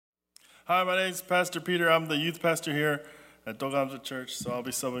Hi, my name is Pastor Peter. I'm the youth pastor here at Dogamza Church, so I'll be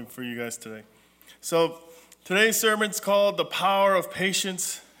subbing for you guys today. So today's sermon's called The Power of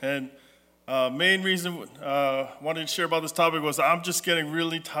Patience, and main reason I wanted to share about this topic was I'm just getting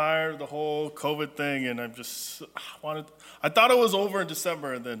really tired of the whole COVID thing, and I thought it was over in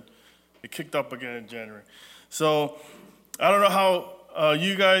December, and then it kicked up again in January. So I don't know how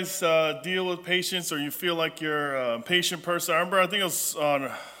you guys deal with patience, or you feel like you're a patient person. I remember, I think it was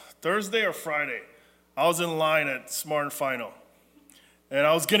on Thursday or Friday, I was in line at Smart and Final, and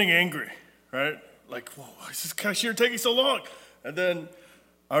I was getting angry, right? Like, whoa, why is this cashier taking so long? And then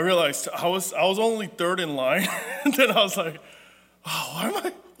I realized I was only third in line, and then I was like, oh,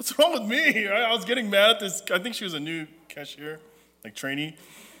 what's wrong with me? Right? I was getting mad at this, I think she was a new cashier, like trainee.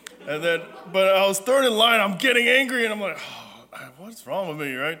 And then, but I was third in line, I'm getting angry, and I'm like, oh, what's wrong with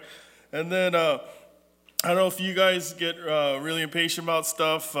me, right? And then, I don't know if you guys get really impatient about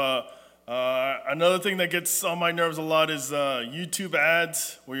stuff. Another thing that gets on my nerves a lot is YouTube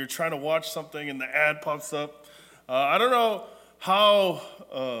ads, where you're trying to watch something and the ad pops up. I don't know how,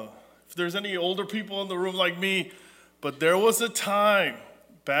 if there's any older people in the room like me, but there was a time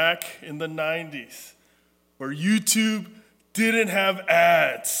back in the 90s where YouTube didn't have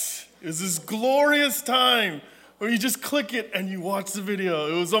ads. It was this glorious time where you just click it and you watch the video.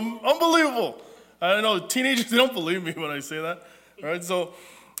 It was unbelievable. I don't know, teenagers, they don't believe me when I say that, right? So,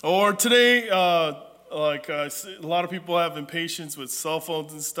 or today, a lot of people have impatience with cell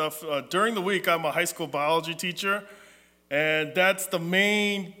phones and stuff. During the week, I'm a high school biology teacher, and that's the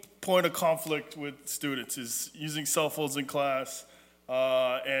main point of conflict with students is using cell phones in class.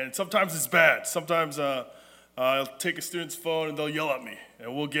 And sometimes it's bad. Sometimes I'll take a student's phone and they'll yell at me,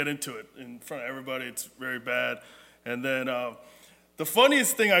 and we'll get into it in front of everybody. It's very bad. And then the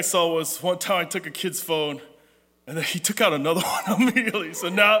funniest thing I saw was one time I took a kid's phone, and then he took out another one immediately. So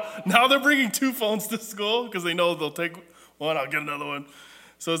now they're bringing two phones to school because they know they'll take one, I'll get another one.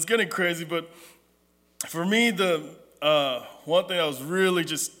 So it's getting crazy. But for me, the one thing I was really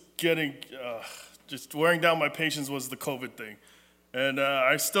just wearing down my patience was the COVID thing. And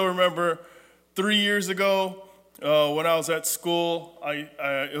I still remember 3 years ago when I was at school,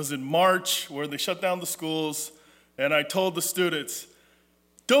 it was in March where they shut down the schools, and I told the students,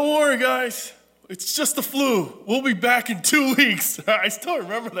 don't worry, guys. It's just the flu. We'll be back in 2 weeks. I still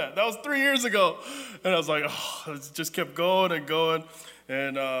remember that. That was 3 years ago. And I was like, it just kept going and going.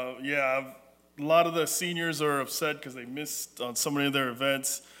 And a lot of the seniors are upset because they missed on so many of their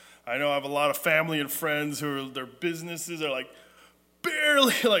events. I know I have a lot of family and friends their businesses are like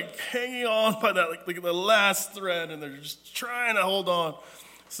barely like hanging on by that, like the last thread, and they're just trying to hold on.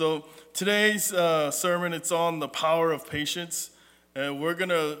 So today's sermon, it's on the power of patience. And we're going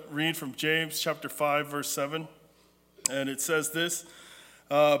to read from James chapter 5, verse 7. And it says this,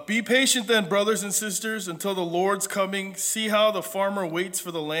 be patient then, brothers and sisters, until the Lord's coming. See how the farmer waits for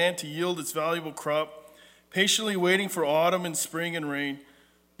the land to yield its valuable crop, patiently waiting for autumn and spring and rain.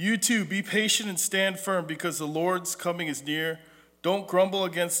 You too, be patient and stand firm, because the Lord's coming is near. Don't grumble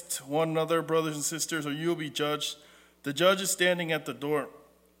against one another, brothers and sisters, or you will be judged. The judge is standing at the door.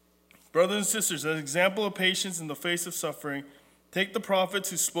 Brothers and sisters, as an example of patience in the face of suffering, take the prophets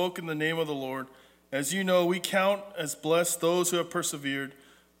who spoke in the name of the Lord. As you know, we count as blessed those who have persevered.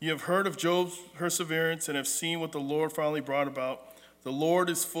 You have heard of Job's perseverance and have seen what the Lord finally brought about. The Lord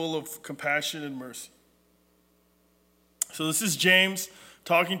is full of compassion and mercy. So this is James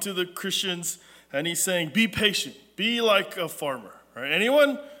talking to the Christians, and he's saying, be patient. Be like a farmer. Right?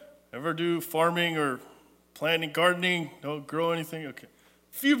 Anyone ever do farming or planting, gardening? Don't grow anything? Okay.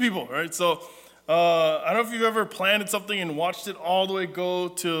 Few people, right? So I don't know if you've ever planted something and watched it all the way go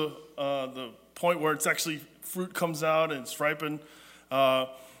to the point where it's actually fruit comes out and it's ripened.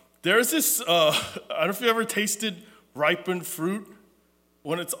 There's this, I don't know if you ever tasted ripened fruit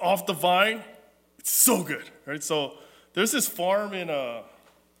when it's off the vine. It's so good, right? So there's this farm in, I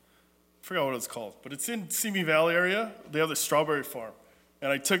forgot what it's called, but it's in Simi Valley area. They have this strawberry farm. And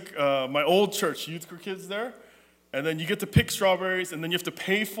I took my old church youth group kids there. And then you get to pick strawberries, and then you have to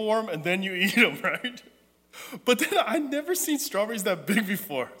pay for them, and then you eat them, right? But then I'd never seen strawberries that big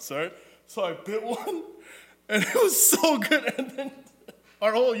before, so I bit one, and it was so good. And then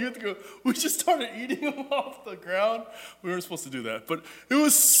our whole youth group, we just started eating them off the ground. We weren't supposed to do that, but it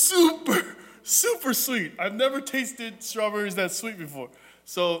was super, super sweet. I've never tasted strawberries that sweet before.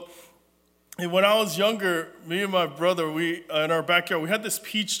 So when I was younger, me and my brother, in our backyard, we had this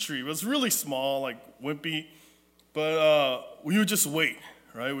peach tree. It was really small, like wimpy. But we would just wait,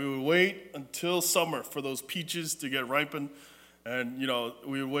 right? We would wait until summer for those peaches to get ripened. And,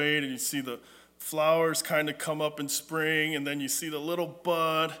 we would wait, and you see the flowers kind of come up in spring, and then you see the little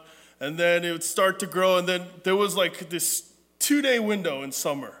bud, and then it would start to grow, and then there was like this 2-day window in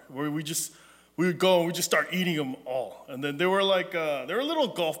summer where we would go and we just start eating them all. And then they were a little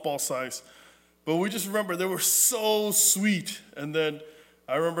golf ball size, but we just remember they were so sweet. And then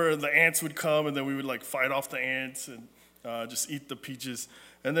I remember the ants would come, and then we would like fight off the ants and just eat the peaches.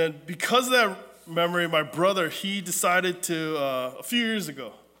 And then because of that memory, my brother, he decided to, a few years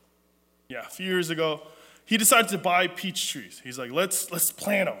ago, he decided to buy peach trees. He's like, let's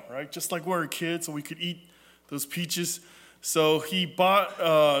plant them, right? Just like we were kids, so we could eat those peaches. So he bought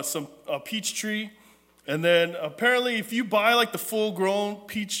a peach tree, and then apparently if you buy like the full-grown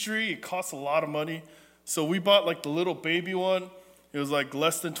peach tree, it costs a lot of money. So we bought like the little baby one. It was like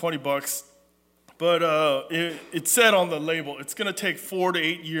less than $20. But it said on the label, it's going to take 4 to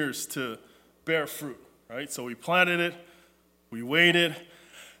 8 years to bear fruit, right? So we planted it, we waited.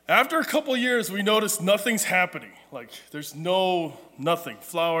 After a couple years, we noticed nothing's happening. Like there's nothing,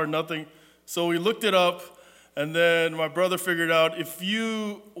 flower, nothing. So we looked it up, and then my brother figured out if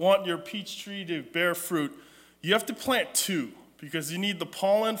you want your peach tree to bear fruit, you have to plant 2 because you need the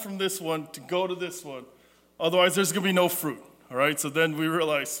pollen from this one to go to this one. Otherwise, there's going to be no fruit, all right? So then we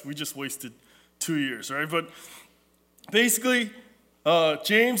realized we just wasted 2 years, right? But basically,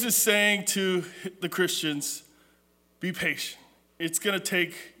 James is saying to the Christians, be patient. It's going to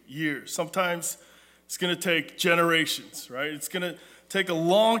take years. Sometimes it's going to take generations, right? It's going to take a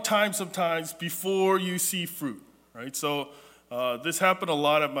long time sometimes before you see fruit, right? So this happened a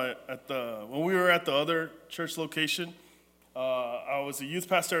lot when we were at the other church location. I was a youth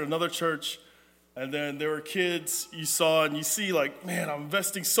pastor at another church, and then there were kids you saw, and you see like, man, I'm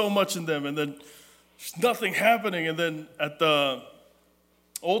investing so much in them, and then there's nothing happening. And then at the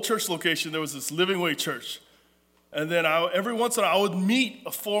old church location, there was this Living Way church. And then every once in a while, I would meet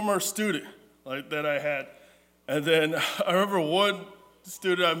a former student like that I had. And then I remember one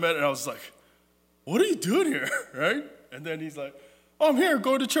student I met, and I was like, what are you doing here, right? And then he's like, oh, I'm here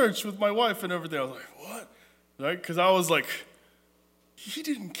going to church with my wife and everything. I was like, what? Right? Because I was like, he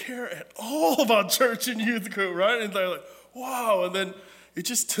didn't care at all about church and youth group, right? And they're like, wow. And then it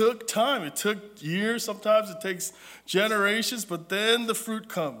just took time. It took years. Sometimes it takes generations, but then the fruit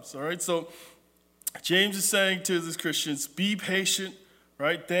comes, all right? So James is saying to these Christians, be patient,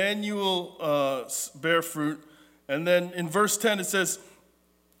 right? Then you will bear fruit. And then in verse 10, it says,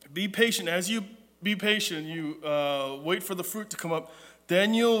 be patient. As you be patient, you wait for the fruit to come up,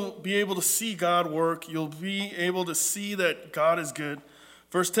 then you'll be able to see God work. You'll be able to see that God is good.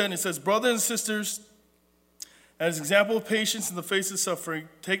 Verse 10, it says, brothers and sisters, as an example of patience in the face of suffering,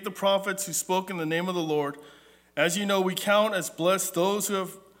 take the prophets who spoke in the name of the Lord. As you know, we count as blessed those who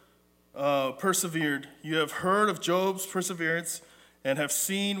have persevered. You have heard of Job's perseverance and have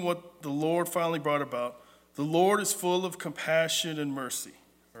seen what the Lord finally brought about. The Lord is full of compassion and mercy.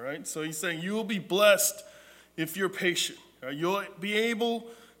 All right? So he's saying you will be blessed if you're patient. Right? You'll be able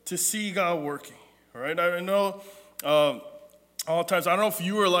to see God working. All right? I know all times, I don't know if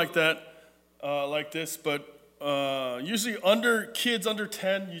you were like that, like this, but usually kids under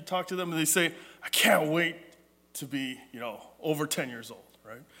 10, you talk to them and they say, I can't wait to be, over 10 years old,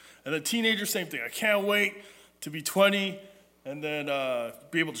 right? And then teenagers, same thing. I can't wait to be 20 and then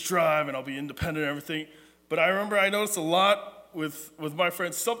be able to drive and I'll be independent and everything. But I remember I noticed a lot with my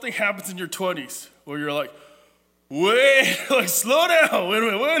friends, something happens in your 20s where you're like, slow down, wait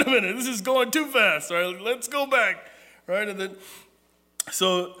a minute, this is going too fast, right? Let's go back, right? And then,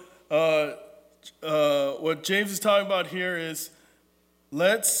 so what James is talking about here is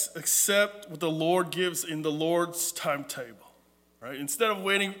let's accept what the Lord gives in the Lord's timetable. Right? Instead of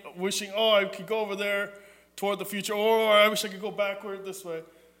wishing, I could go over there toward the future, or I wish I could go backward this way.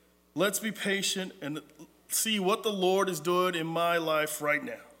 Let's be patient and see what the Lord is doing in my life right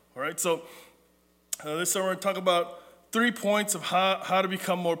now. All right? So this summer we're going to talk about 3 points of how to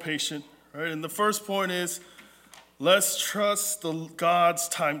become more patient. Right? And the first point is let's trust God's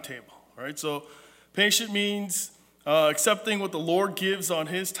timetable. All right? So patient means accepting what the Lord gives on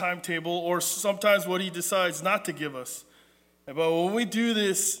his timetable, or sometimes what he decides not to give us. But when we do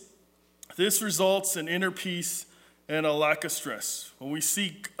this results in inner peace and a lack of stress. When we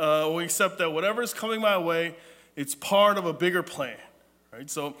accept that whatever is coming my way, it's part of a bigger plan, right?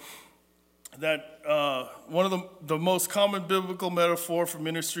 So that one of the most common biblical metaphor for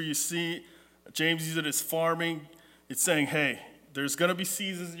ministry you see, James uses it as farming. It's saying, hey, there's going to be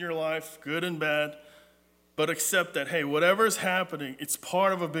seasons in your life, good and bad, but accept that, hey, whatever is happening, it's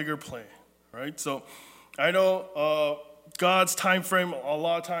part of a bigger plan, right? So I know God's time frame, a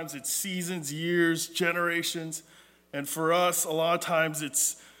lot of times it's seasons, years, generations. And for us, a lot of times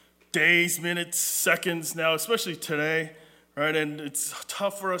it's days, minutes, seconds now, especially today. right? And it's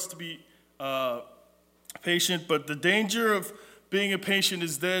tough for us to be patient, but the danger of being impatient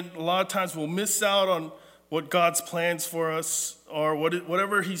is then a lot of times we'll miss out on what God's plans for us or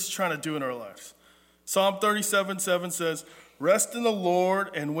whatever he's trying to do in our lives. Psalm 37:7 says, "Rest in the Lord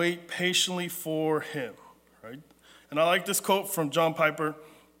and wait patiently for him," right? And I like this quote from John Piper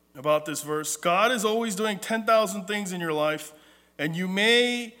about this verse. God is always doing 10,000 things in your life, and you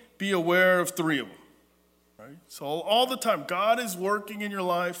may be aware of 3 of them, right? So all the time, God is working in your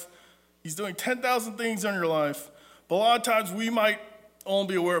life. He's doing 10,000 things in your life, but a lot of times we might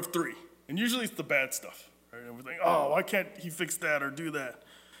only be aware of 3. And usually it's the bad stuff, right? And we think, oh, why can't he fix that or do that?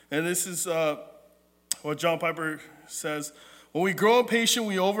 And this is what John Piper says. When we grow impatient,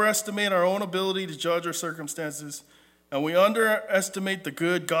 we overestimate our own ability to judge our circumstances, and we underestimate the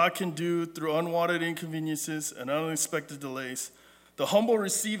good God can do through unwanted inconveniences and unexpected delays. The humble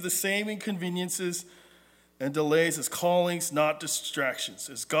receive the same inconveniences and delays as callings, not distractions,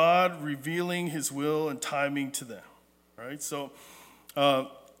 as God revealing his will and timing to them, right? So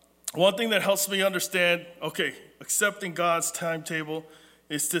one thing that helps me understand, okay, accepting God's timetable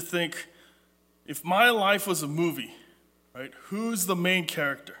is to think, if my life was a movie, right, who's the main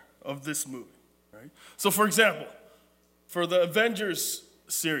character of this movie, right? So for example, for the Avengers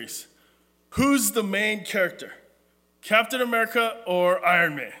series, who's the main character? Captain America or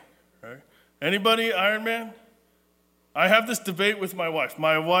Iron Man, right? Anybody Iron Man? I have this debate with my wife.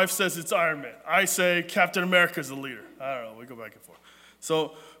 My wife says it's Iron Man. I say Captain America's the leader. I don't know, we go back and forth.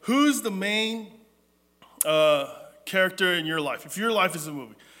 So who's the main character in your life, if your life is a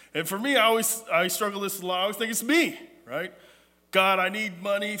movie? And for me, I struggle this a lot. I always think it's me, right? God, I need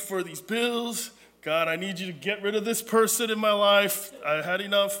money for these bills. God, I need you to get rid of this person in my life. I had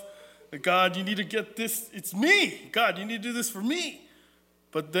enough. God, you need to get this. It's me. God, you need to do this for me.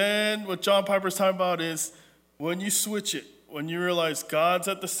 But then what John Piper's talking about is when you switch it, when you realize God's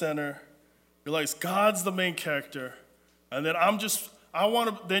at the center, realize God's the main character, and then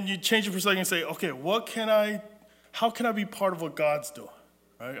then you change it for a second and say, okay, how can I be part of what God's doing,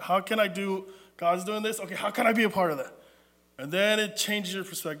 right? How can I do, God's doing this, okay, how can I be a part of that? And then it changes your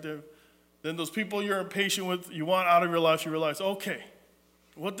perspective. Then those people you're impatient with, you want out of your life, you realize, okay,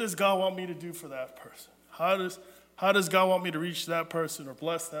 what does God want me to do for that person? How does God want me to reach that person or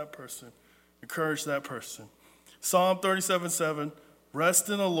bless that person, encourage that person? Psalm 37:7, rest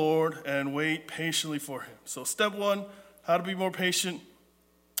in the Lord and wait patiently for him. So step 1, how to be more patient.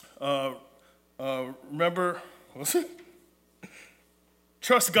 Remember, what's it?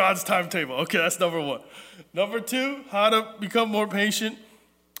 Trust God's timetable. Okay, that's number 1. Number 2, how to become more patient.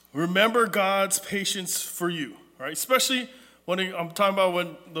 Remember God's patience for you, right? Especially when I'm talking about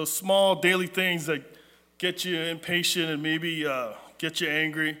when those small daily things that get you impatient and maybe get you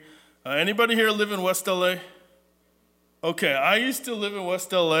angry. Anybody here live in West LA? Okay, I used to live in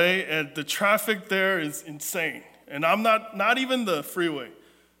West LA, and the traffic there is insane. And I'm not even the freeway.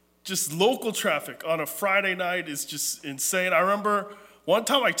 Just local traffic on a Friday night is just insane. I remember one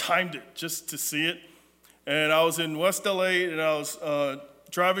time I timed it just to see it. And I was in West LA, and I was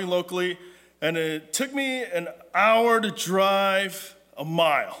driving locally, and it took me an hour to drive a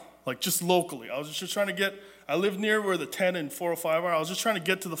mile, like just locally. I was just trying to I live near where the 10 and 405 are. I was just trying to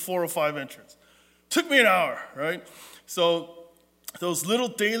get to the 405 entrance. Took me an hour, right? So those little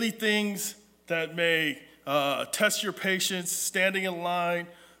daily things that may test your patience, standing in line,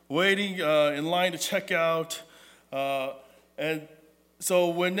 waiting in line to check out. And so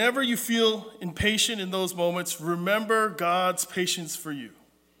whenever you feel impatient in those moments, remember God's patience for you,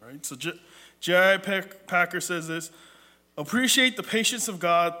 right? So J.I. Packer says this, appreciate the patience of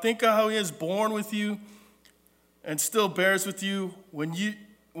God. Think of how he has borne with you and still bears with you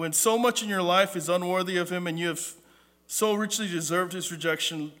when so much in your life is unworthy of him and you have so richly deserved his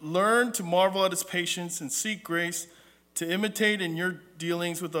rejection. Learn to marvel at his patience and seek grace to imitate in your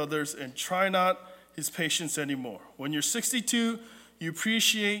dealings with others, and try not his patience anymore. When you're 62, you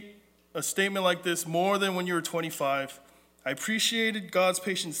appreciate a statement like this more than when you were 25. I appreciated God's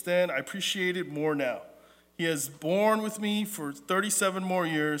patience then. I appreciate it more now. He has borne with me for 37 more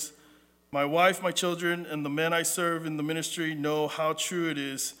years. My wife, my children, and the men I serve in the ministry know how true it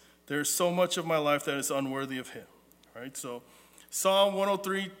is. There's so much of my life that is unworthy of him. Right? So Psalm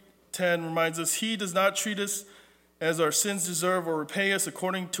 103:10 reminds us, he does not treat us as our sins deserve or repay us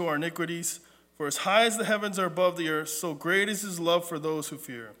according to our iniquities. For as high as the heavens are above the earth, so great is his love for those who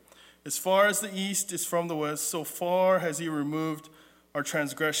fear him. As far as the east is from the west, so far has he removed our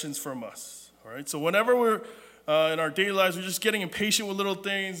transgressions from us. All right? So whenever we're in our daily lives, we're just getting impatient with little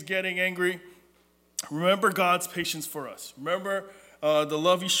things, getting angry, remember God's patience for us. Remember the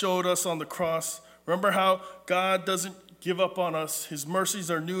love he showed us on the cross. Remember how God doesn't give up on us. His mercies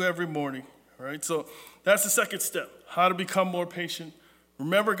are new every morning. All right, so that's the second step, how to become more patient.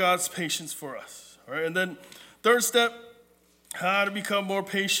 Remember God's patience for us. All right, and then third step, how to become more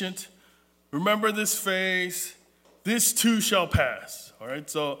patient. Remember this phrase, this too shall pass. All right,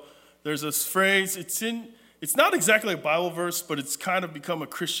 so there's this phrase, it's not exactly a Bible verse, but it's kind of become a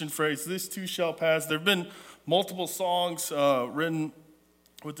Christian phrase, this too shall pass. There have been multiple songs written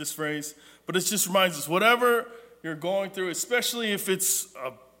with this phrase, but it just reminds us, whatever you're going through, especially if it's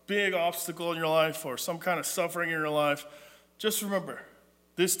a big obstacle in your life or some kind of suffering in your life, just remember,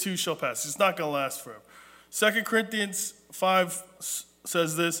 this too shall pass. It's not going to last forever. 2 Corinthians 5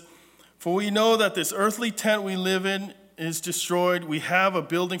 says this, for we know that this earthly tent we live in is destroyed. We have a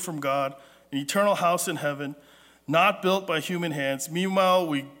building from God, an eternal house in heaven, not built by human hands. Meanwhile,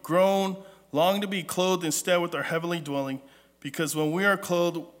 we groan, long to be clothed instead with our heavenly dwelling, because when we are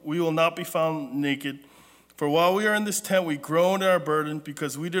clothed, we will not be found naked. For while we are in this tent, we groan in our burden,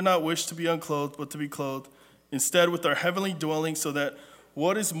 because we do not wish to be unclothed, but to be clothed, instead with our heavenly dwelling, so that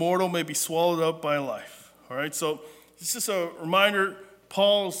what is mortal may be swallowed up by life. All right, so it's just a reminder.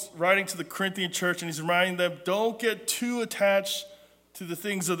 Paul's writing to the Corinthian church, and he's reminding them, don't get too attached to the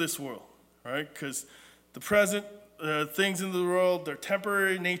things of this world, right? Because the present things in the world, they're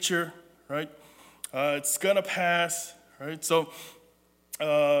temporary in nature, right? It's going to pass, right? So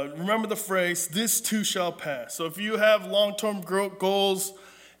remember the phrase, this too shall pass. So if you have long-term goals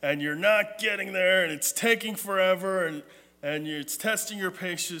and you're not getting there and it's taking forever and it's testing your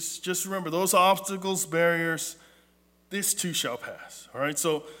patience, just remember those obstacles, barriers, this too shall pass, all right?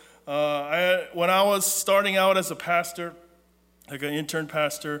 So when I was starting out as a pastor, like an intern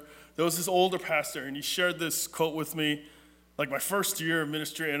pastor, there was this older pastor, and he shared this quote with me, like my first year of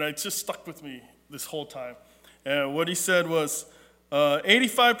ministry, and it just stuck with me this whole time. And what he said was,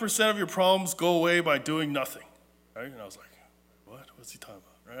 85% of your problems go away by doing nothing, right? And I was like, what? What's he talking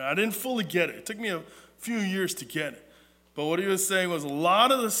about? Right? I didn't fully get it. It took me a few years to get it. But what he was saying was a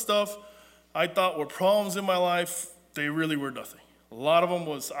lot of the stuff I thought were problems in my life, they really were nothing. A lot of them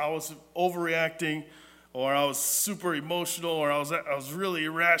was I was overreacting, or I was super emotional, or I was really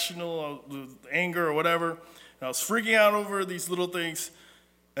irrational with anger or whatever. And I was freaking out over these little things.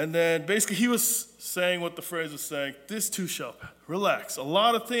 And then basically he was saying what the phrase was saying, this too shall pass. Relax. A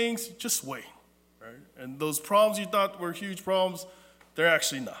lot of things, just wait. Right? And those problems you thought were huge problems, they're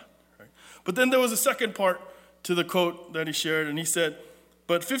actually not. Right? But then there was a second part to the quote that he shared, and he said,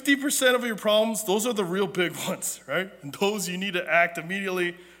 but 50% of your problems, those are the real big ones, right? And those you need to act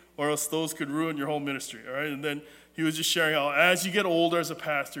immediately, or else those could ruin your whole ministry, all right? And then he was just sharing how as you get older as a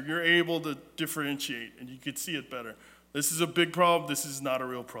pastor, you're able to differentiate, and you could see it better. This is a big problem. This is not a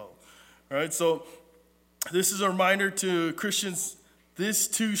real problem, all right? So this is a reminder to Christians, this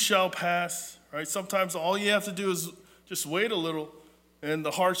too shall pass, right? Sometimes all you have to do is just wait a little, and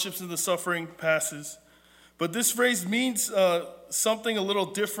the hardships and the suffering passes. But this phrase means something a little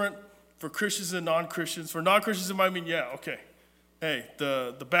different for Christians and non-Christians. For non-Christians, it might mean, yeah, okay, hey,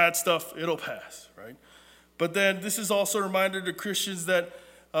 the bad stuff, it'll pass, right? But then this is also a reminder to Christians that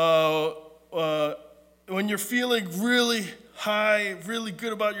when you're feeling really high, really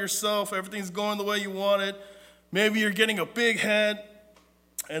good about yourself, everything's going the way you want it, maybe you're getting a big head,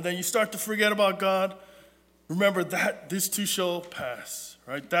 and then you start to forget about God, remember that this too shall pass,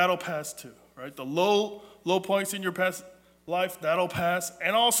 right? That'll pass too, right? The low points in your past life, that'll pass,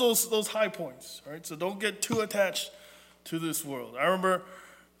 and also those high points, right? So don't get too attached to this world. I remember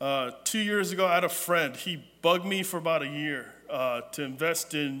 2 years ago, I had a friend. He bugged me for about a year to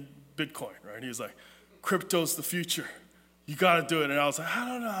invest in Bitcoin, right? He was like, crypto's the future. You got to do it. And I was like, I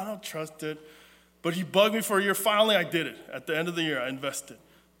don't know. I don't trust it. But he bugged me for a year. Finally, I did it. At the end of the year, I invested.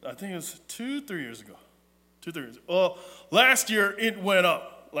 I think it was 2-3 years ago. 2-3 years ago. Well, last year, it went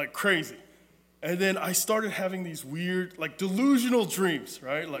up like crazy. And then I started having these weird, like delusional dreams,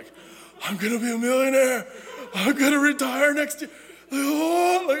 right? Like, I'm going to be a millionaire. I'm going to retire next year.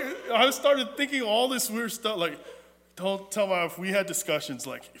 I started thinking all this weird stuff. Like, don't tell my wife, we had discussions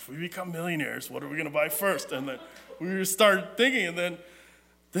like, if we become millionaires, what are we going to buy first? And then we just started thinking. And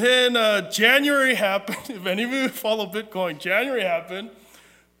then January happened. If any of you follow Bitcoin, January happened.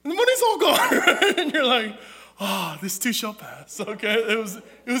 And the money's all gone, right? And you're like, oh, this too shall pass, okay? It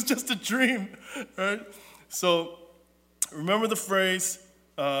was just a dream, right? So remember the phrase,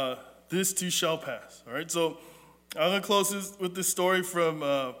 this too shall pass, all right? So I'm going to close with this story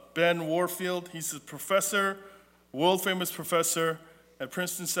from Ben Warfield. He's a professor, world-famous professor at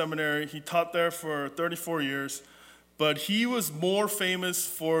Princeton Seminary. He taught there for 34 years, but he was more famous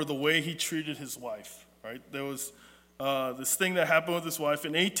for the way he treated his wife, right? There was this thing that happened with his wife.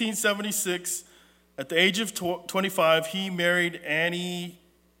 In 1876, At the age of 25, he married Annie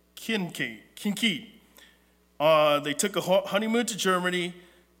Kinkead. They took a honeymoon to Germany.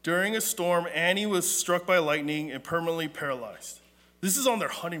 During a storm, Annie was struck by lightning and permanently paralyzed. This is on their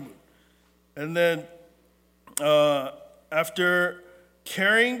honeymoon. And then after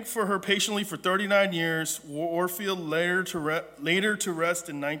caring for her patiently for 39 years, Warfield later to rest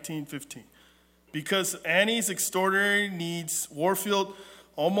in 1915. Because Annie's extraordinary needs, Warfield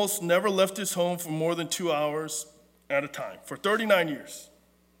almost never left his home for more than 2 hours at a time for 39 years.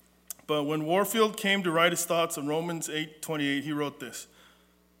 But when Warfield came to write his thoughts on Romans 8:28, he wrote this: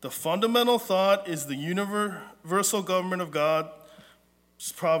 "The fundamental thought is the universal government of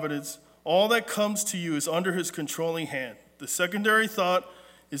God's providence. All that comes to you is under his controlling hand. The secondary thought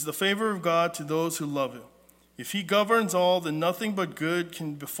is the favor of God to those who love him. If he governs all, then nothing but good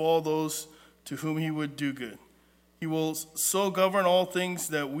can befall those to whom he would do good. He will so govern all things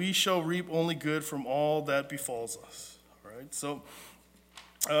that we shall reap only good from all that befalls us." All right, so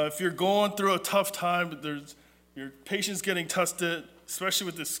if you're going through a tough time, your patience getting tested, especially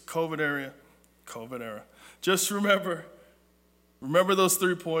with this COVID era, just remember those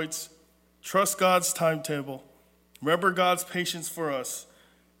 3 points. Trust God's timetable. Remember God's patience for us.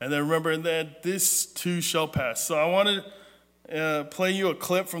 And then remember that this too shall pass. So I want to play you a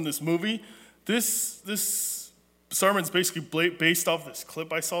clip from this movie. This sermon's basically based off this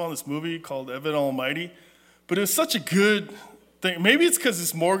clip I saw in this movie called Evan Almighty. But it was such a good thing. Maybe it's because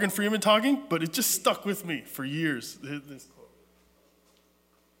it's Morgan Freeman talking, but it just stuck with me for years. This quote.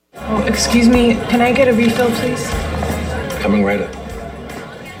 Oh, excuse me. Can I get a refill, please? Coming right up.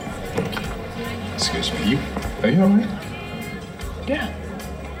 Excuse me, are you all right? Yeah.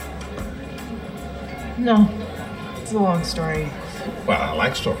 No, it's a long story. Well, I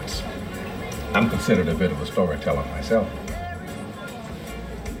like stories. I'm considered a bit of a storyteller myself.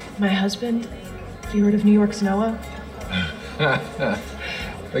 My husband, you heard of New York's Noah?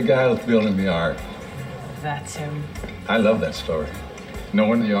 The guy who's building the ark. That's him. I love that story.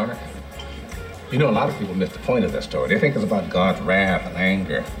 Knowing the ark. You know, a lot of people miss the point of that story. They think it's about God's wrath and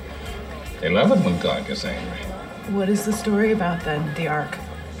anger. They love it when God gets angry. What is the story about then, the ark?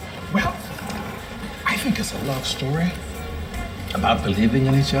 Well, I think it's a love story about believing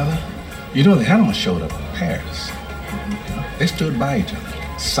in each other. You know, the animals showed up in pairs. You know, they stood by each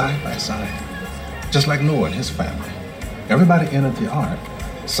other, side by side, just like Noah and his family. Everybody entered the ark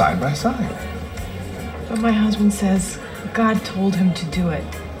side by side. But my husband says God told him to do it.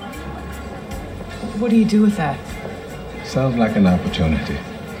 What do you do with that? Sounds like an opportunity.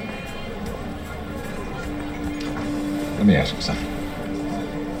 Let me ask you something.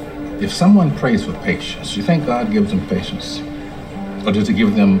 If someone prays for patience, you think God gives them patience? Or does he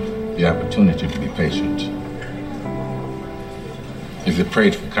give them the opportunity to be patient? If they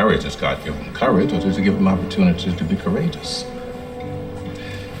prayed for courage, does God give them courage, or does he give them opportunities to be courageous?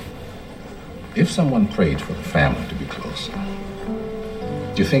 If someone prayed for the family to be closer,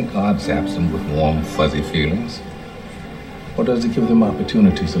 do you think God zaps them with warm, fuzzy feelings? Or does he give them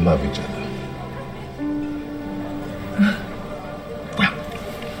opportunities to love each other? Well,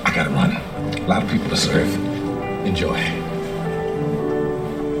 I gotta run. A lot of people to serve. Enjoy.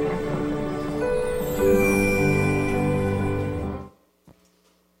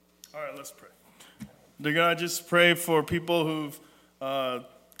 All right, let's pray. Dear God, I just pray for people who've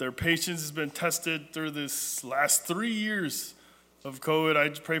their patience has been tested through this last 3 years of COVID. I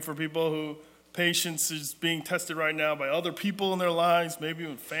just pray for people who patience is being tested right now by other people in their lives, maybe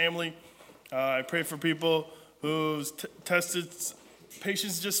with family. I pray for people whose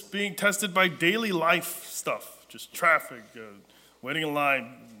patience just being tested by daily life stuff, just traffic, waiting in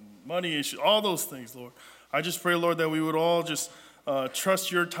line, money issues, all those things, Lord. I just pray, Lord, that we would all just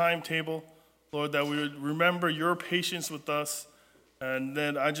trust your timetable, Lord, that we would remember your patience with us. And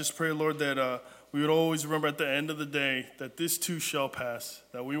then I just pray, Lord, that we would always remember at the end of the day that this too shall pass,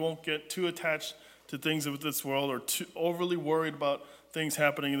 that we won't get too attached to things of this world or too overly worried about things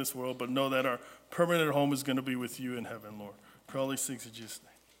happening in this world, but know that our permanent home is going to be with you in heaven, Lord. Pray all these things in Jesus'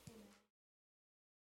 name.